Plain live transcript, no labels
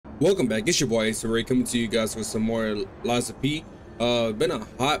Welcome back, it's your boy Ace Ray coming to you guys with some more Lies of P. Been a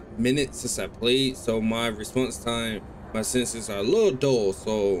hot minute since I played, so my response time, my senses are a little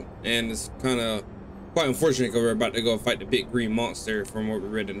dull, and it's kind of quite unfortunate because we're about to go fight the big green monster from what we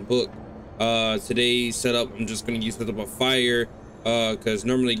read in the book. Today's setup, I'm just going to use a little fire, because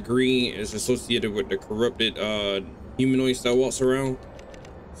normally green is associated with the corrupted humanoids that walks around,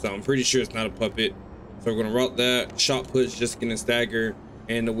 so I'm pretty sure it's not a puppet. So we're going to route that. Shot puts just getting stagger,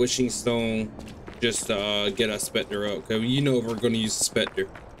 and the wishing stone just get a specter up, because you know we're going to use the specter.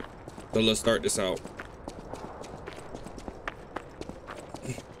 So let's start this out.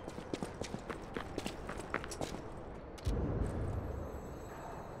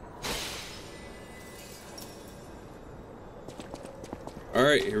 All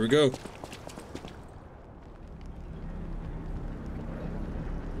right, here we go.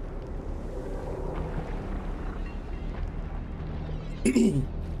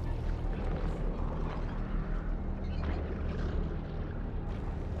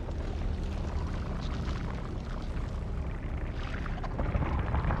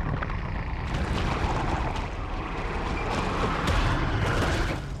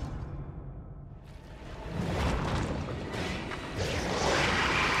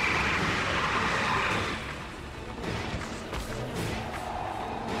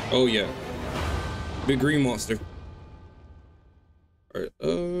 Oh yeah, big green monster. All right,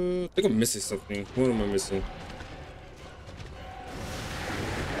 I think I'm missing something. What am I missing?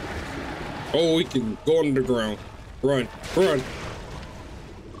 Oh, we can go underground. Run, run.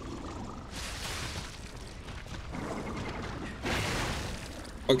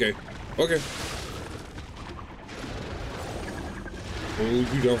 Okay, okay. What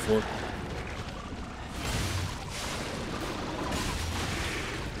are you down for?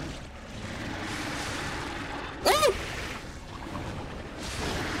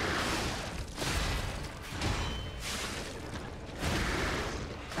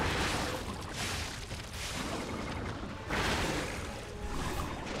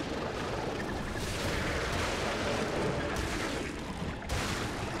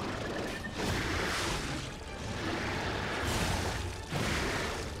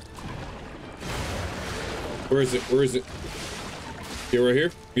 Where is it? Where is it? Here, right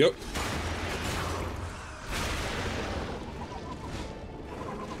here? Yep.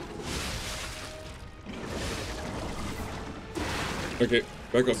 Okay,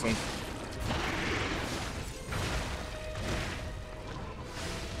 back up son.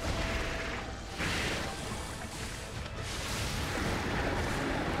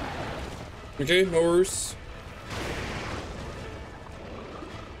 Okay, no worries.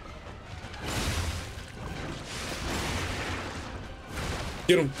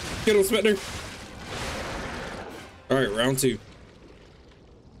 Get him, Spectre. All right, round two.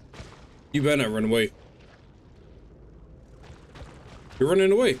 You better not run away. You're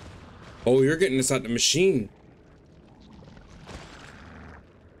running away. Oh, you're getting inside the machine.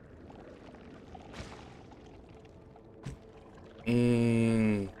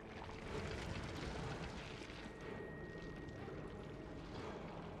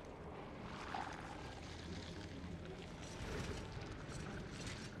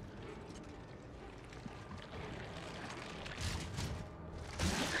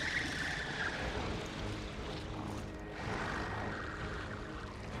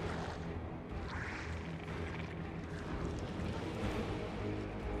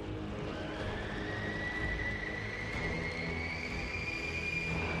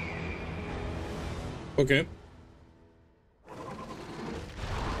 Okay.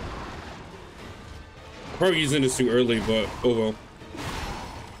 Probably using this too early, but oh well.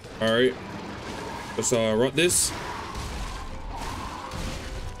 All right. Let's route this.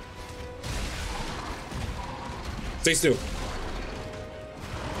 Stay still.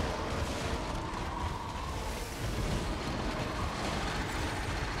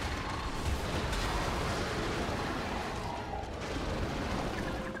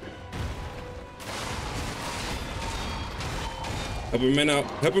 Help him in out.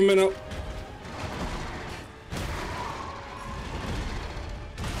 Help him in out.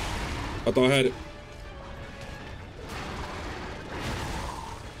 I thought I had it.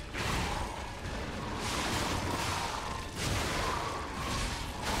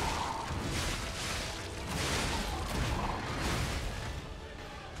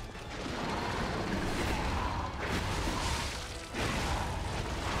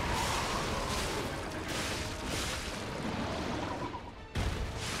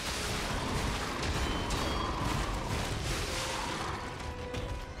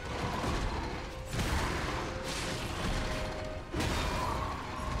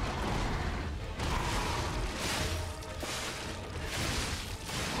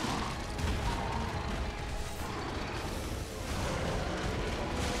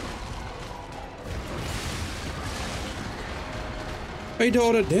 I did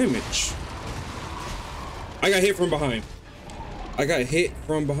all the damage. I got hit from behind. I got hit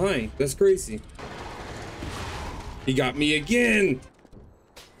from behind. That's crazy. He got me again.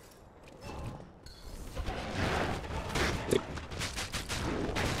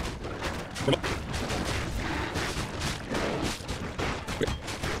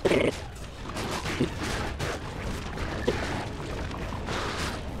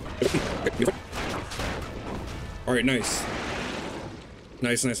 All right, nice.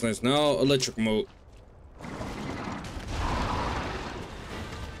 Nice. Now electric mode.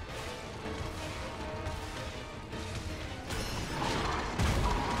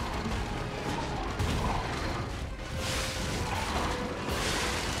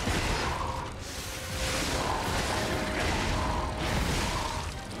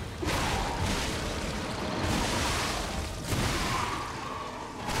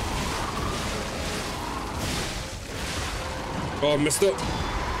 Oh, I messed up.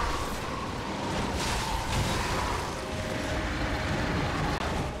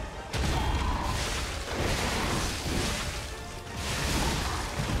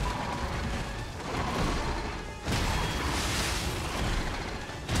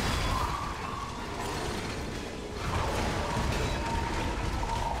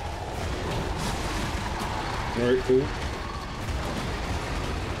 All right, cool.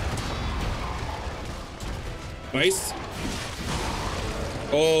 Nice.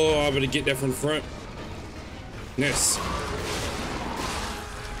 Oh, I'm gonna get that from the front. Nice.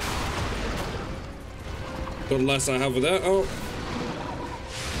 So the last I have with that. Oh.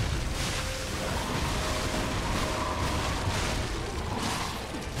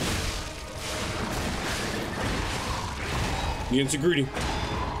 Getting too greedy.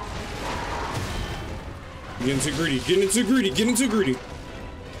 Getting too greedy. Getting too greedy. Getting too greedy.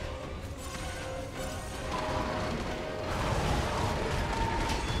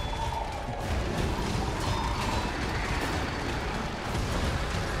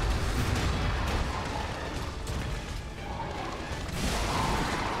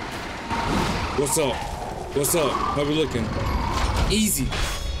 What's up? What's up? How we looking? Easy.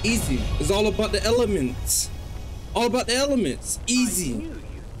 Easy. It's all about the elements. All about the elements. Easy. I knew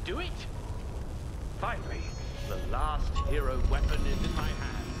you'd do it. Finally, the last hero weapon is in my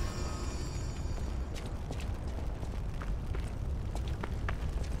hand.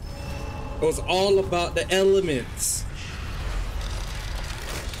 It was all about the elements.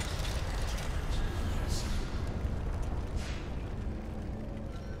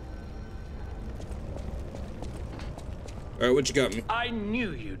 All right, what you got me? I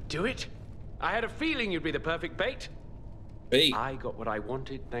knew you'd do it. I had a feeling you'd be the perfect bait. Bait. I got what I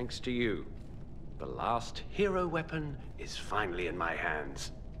wanted thanks to you. The last hero weapon is finally in my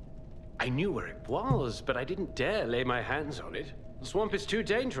hands. I knew where it was, but I didn't dare lay my hands on it. The swamp is too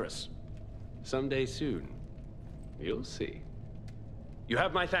dangerous. Someday soon, you'll see. You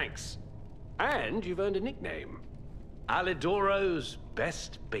have my thanks. And you've earned a nickname. Alidoro's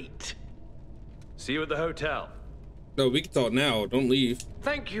best bait. See you at the hotel. No, we can talk now. Don't leave.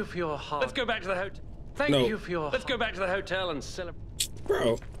 Thank you for your heart. Let's go back to the hotel. Thank you for your. Let's go back to the hotel and celebrate.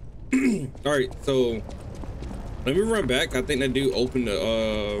 Bro. All right, so let me run back. I think that dude opened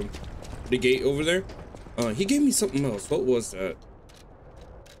the gate over there. He gave me something else. What was that?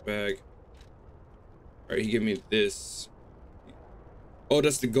 Bag. All right, he gave me this. Oh,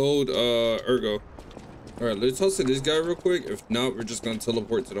 that's the gold ergo. All right, let's hustle this guy real quick. If not, we're just gonna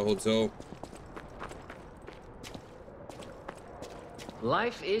teleport to the hotel.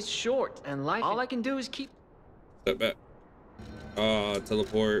 Life is short, and all I can do is keep. Step back.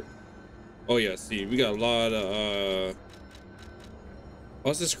 Teleport. Oh yeah, see, we got a lot of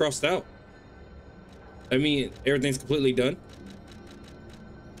what's this crossed out? I mean, everything's completely done.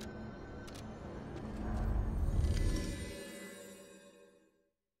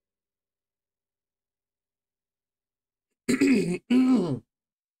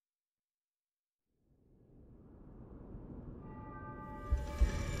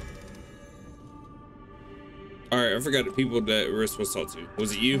 All right, I forgot the people that we're supposed to talk to.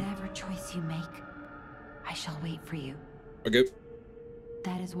 Was it you? Whatever choice you make, I shall wait for you. Okay.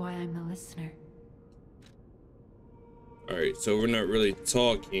 That is why I'm the listener. All right, so we're not really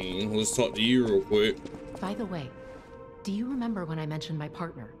talking. Let's talk to you real quick. By the way, do you remember when I mentioned my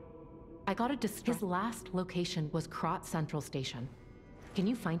partner? I got a his last location was Krat Central Station. Can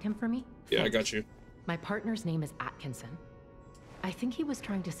you find him for me? Yeah, I got you. My partner's name is Atkinson. I think he was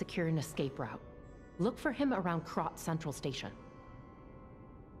trying to secure an escape route. Look for him around Krat Central Station.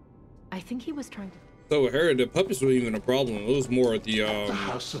 I think he was trying to... So with her, the puppets weren't even a problem. It was more the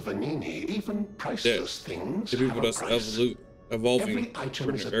House of Vanini, even priceless things. The people that's evolving. Every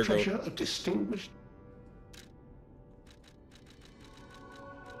item is a treasure of distinguished.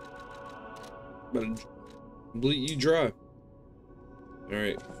 But bleed you dry. All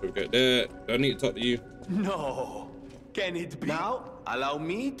right, so we got that. I need to talk to you. No, can it be? Now, allow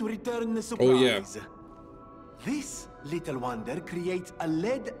me to return the surprise. Oh yeah. This little wonder creates a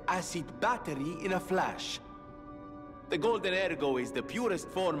lead-acid battery in a flash. The golden ergo is the purest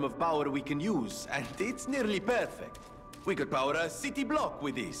form of power we can use, and it's nearly perfect. We could power a city block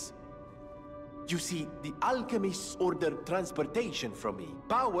with this. You see, the alchemists ordered transportation from me,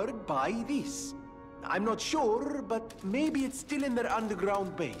 powered by this. I'm not sure, but maybe it's still in their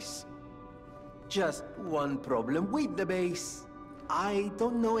underground base. Just one problem with the base. I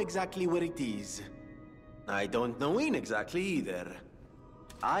don't know exactly where it is. I don't know when exactly either.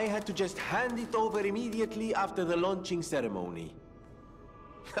 I had to just hand it over immediately after the launching ceremony.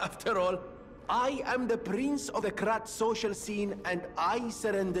 After all, I am the prince of the Krat social scene, and I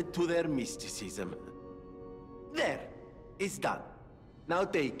surrendered to their mysticism. There, it's done. Now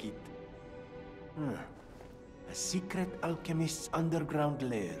take it. A secret alchemist's underground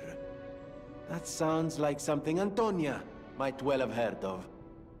lair. That sounds like something Antonia might well have heard of.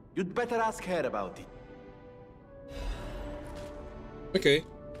 You'd better ask her about it. Okay.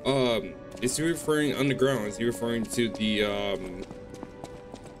 Is he referring underground? Is he referring to the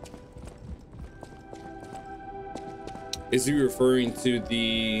Is he referring to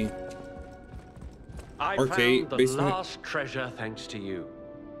the arcade found the basement? last treasure thanks to you.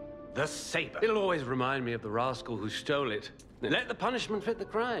 The saber. It'll always remind me of the rascal who stole it. Let the punishment fit the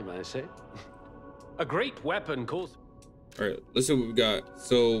crime, I say. A great weapon calls. All right, let's see what we got.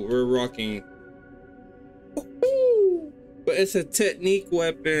 So we're rocking. But it's a technique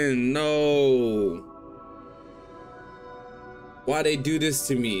weapon. No. Why they do this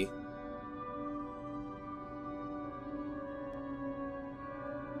to me?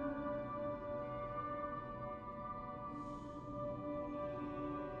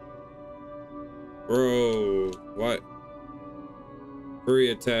 Bro, what?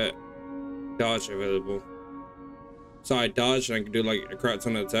 Free attack. Dodge available. So I dodge and I can do like a crap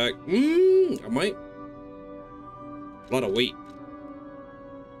ton of attack. I might. A lot of weight.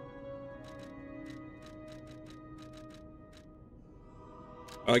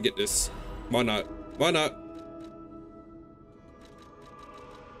 I get this. Why not? Why not?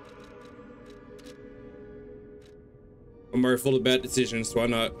 I'm already full of bad decisions. Why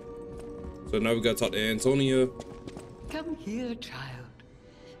not? So now we gotta talk to Antonia. Come here, child.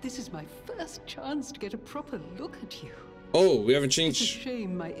 This is my first chance to get a proper look at you. Oh, we haven't It's a changed.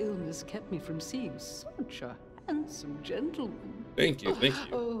 shame my illness kept me from seeing such a handsome gentleman. Thank you, thank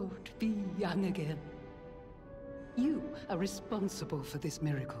you. Oh, to be young again. You are responsible for this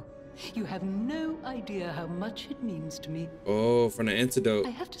miracle. You have no idea how much it means to me. Oh, from the antidote.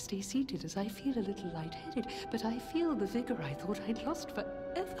 I have to stay seated as I feel a little lightheaded, but I feel the vigor I thought I'd lost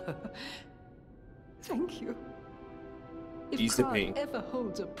forever. Thank you. If Ease the pain. Krat ever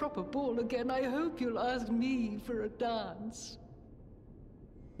holds a proper ball again, I hope you'll ask me for a dance.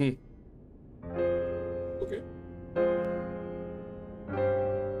 Okay.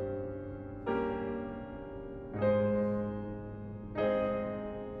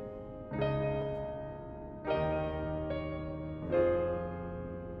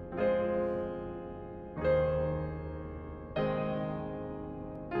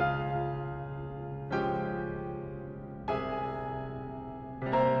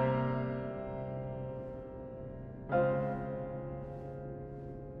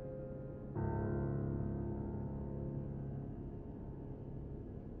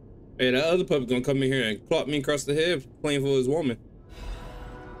 Hey, that other puppy gonna come in here and clock me across the head playing for his woman.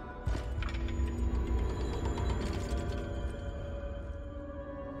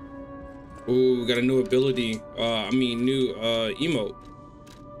 Ooh, we got a new ability. New emote.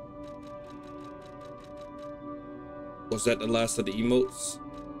 Was that the last of the emotes?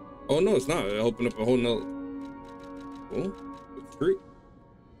 Oh no, it's not. It opened up a whole nother. Oh, it's great.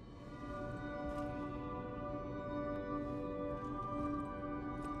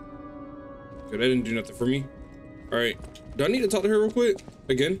 That didn't do nothing for me. All right, do I need to talk to her real quick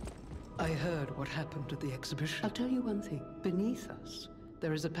again? I heard what happened at the exhibition. I'll tell you one thing. Beneath us,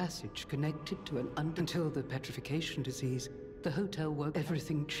 there is a passage connected to until the petrification disease. The hotel work,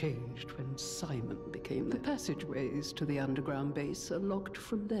 everything changed when Simon became the passageways to the underground base are locked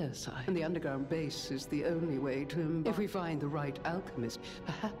from their side. And the underground base is the only way to If we find the right alchemist,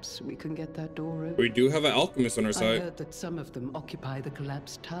 perhaps we can get that door open. We do have an alchemist on our I side. heard that some of them occupy the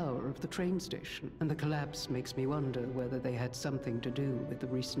collapsed tower of the train station. And the collapse makes me wonder whether they had something to do with the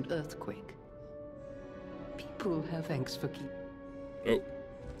recent earthquake. People have thanks for keeping. Oh.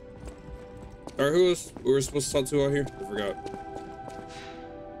 Alright, who we were supposed to talk to out here? I forgot.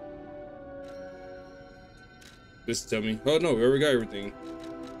 Just tell me. Oh no, we already got everything.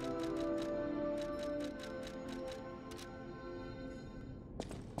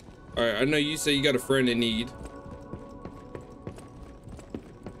 Alright, I know you say you got a friend in need.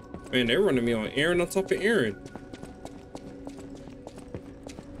 Man, they're running me on Aaron on top of Aaron.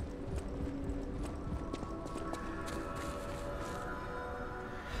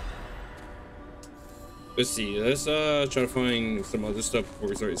 Let's see. Let's try to find some other stuff before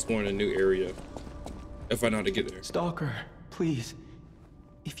we start exploring a new area. If I know how to get there. Stalker, please.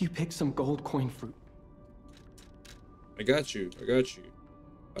 If you pick some gold coin fruit. I got you. I got you.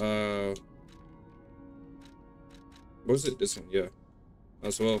 What is it? This one, yeah.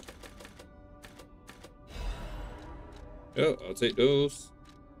 As well. Yeah, I'll take those.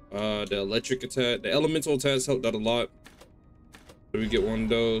 The electric attack, the elemental attacks helped out a lot. So we get one of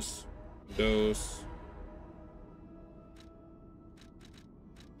those.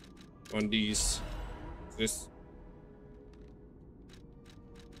 One of these. This.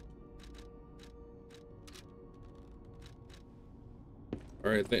 All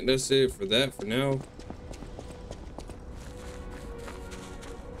right, I think that's it for that for now.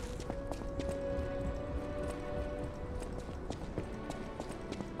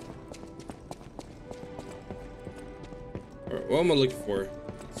 All right, what am I looking for?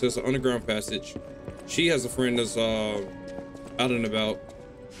 So it's an underground passage. She has a friend that's out and about.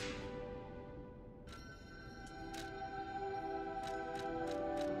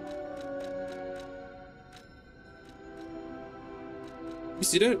 You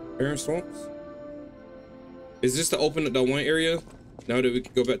see that? Barren Swamps? Is this to open up that one area? Now that we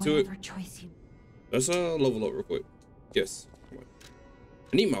can go back to it? Choice you... Let's level up real quick. Yes. Come on.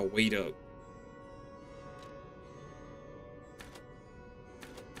 I need my weight up.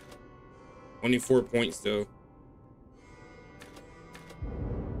 Only 4 points though.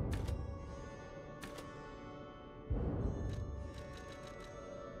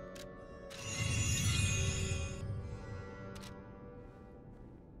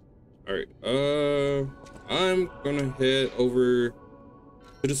 All right, I'm gonna head over to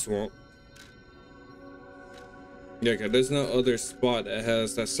the swamp. Yeah, okay, there's no other spot that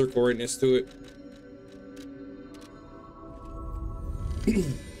has that circle right next to it.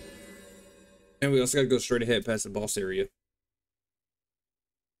 And we also gotta go straight ahead past the boss area.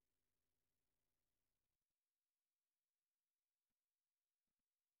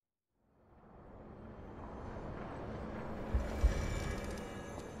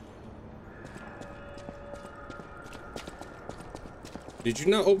 Did you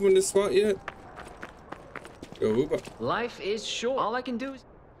not open this spot yet? Yo, Life is short. All I can do is...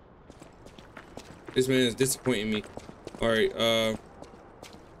 This man is disappointing me. All right,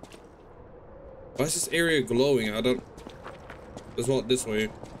 why is this area glowing? I don't... Let's walk this way.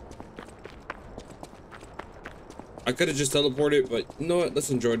 I could have just teleported, but you know what?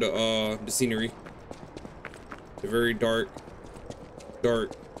 Let's enjoy the scenery. The very dark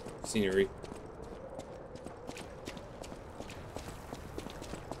scenery.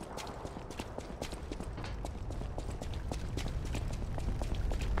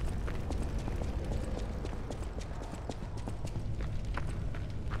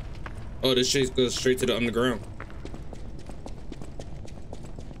 Oh, this shit goes straight to the underground.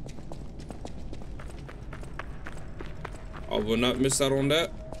 I will not miss out on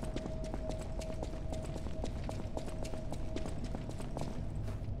that.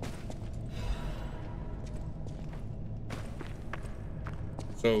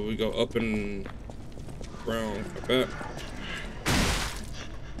 So we go up and around like that.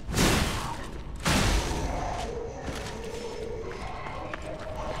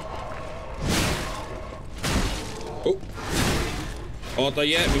 Oh, I thought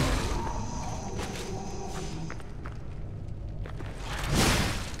you had me.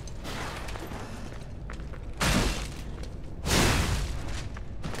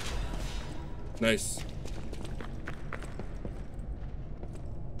 Nice.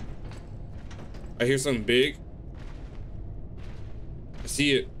 I hear something big. I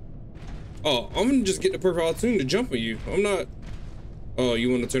see it. Oh, I'm gonna just get the perfect opportunity to jump at you. I'm not. Oh, you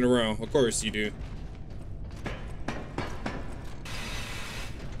want to turn around? Of course you do.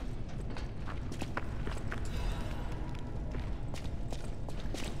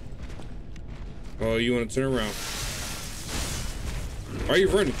 Oh, you want to turn around? Why are you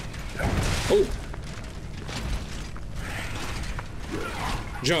running? Oh.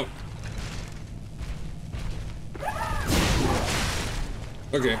 Jump.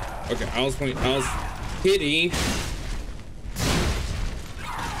 Okay. I was hitting.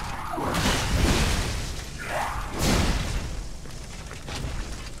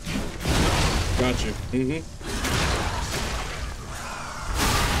 Gotcha.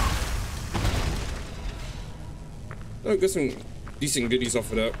 Oh, got some decent goodies off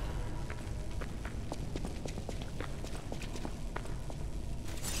of that.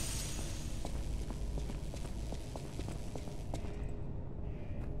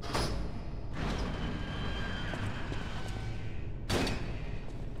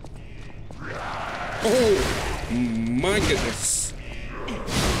 Oh my goodness.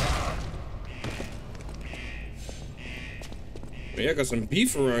 Man, I got some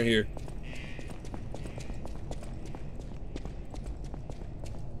beef around here.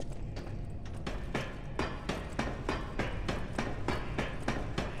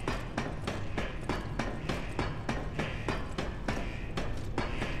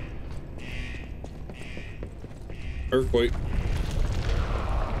 Earthquake.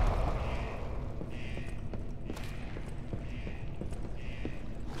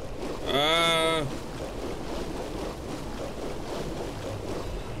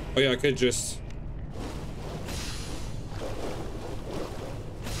 Oh yeah, I could just.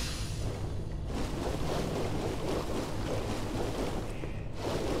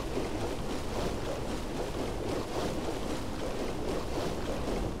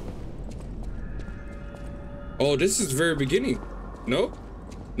 Oh, this is the very beginning. No?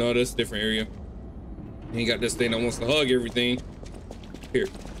 No, that's a different area. He got this thing that wants to hug everything. Here.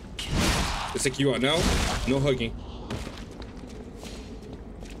 Let's take you out now. No hugging.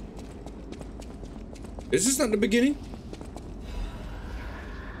 Is this not the beginning?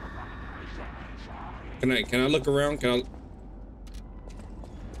 Can I look around? Can I?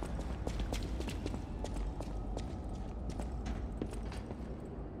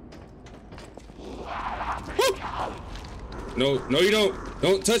 No, no, you don't.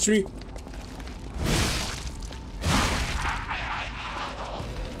 Don't touch me.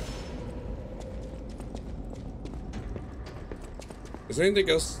 Is there anything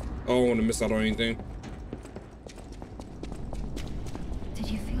else? Oh, I don't want to miss out on anything. Did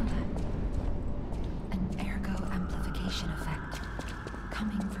you feel that? An ergo amplification effect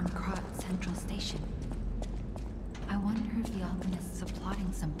coming from Krat Central Station. I wonder if the alchemists are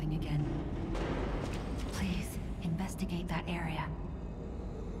plotting something again. Please investigate that area.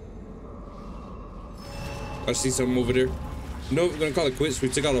 I see something over there. No, we're gonna call it quits. We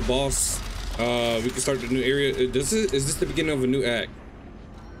took out a boss. We can start the new area. Is this the beginning of a new act?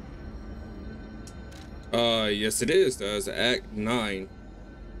 Yes it is. That's Act 9.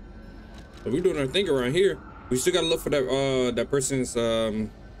 So we're doing our thing around here. We still gotta look for that that person's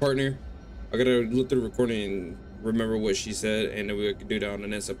partner. I gotta look through the recording and remember what she said, and then we can do that on the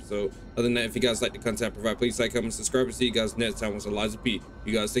next episode. Other than that, if you guys like the content I provide, please like, comment, subscribe, and see you guys next time with Eliza P.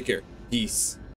 You guys take care. Peace.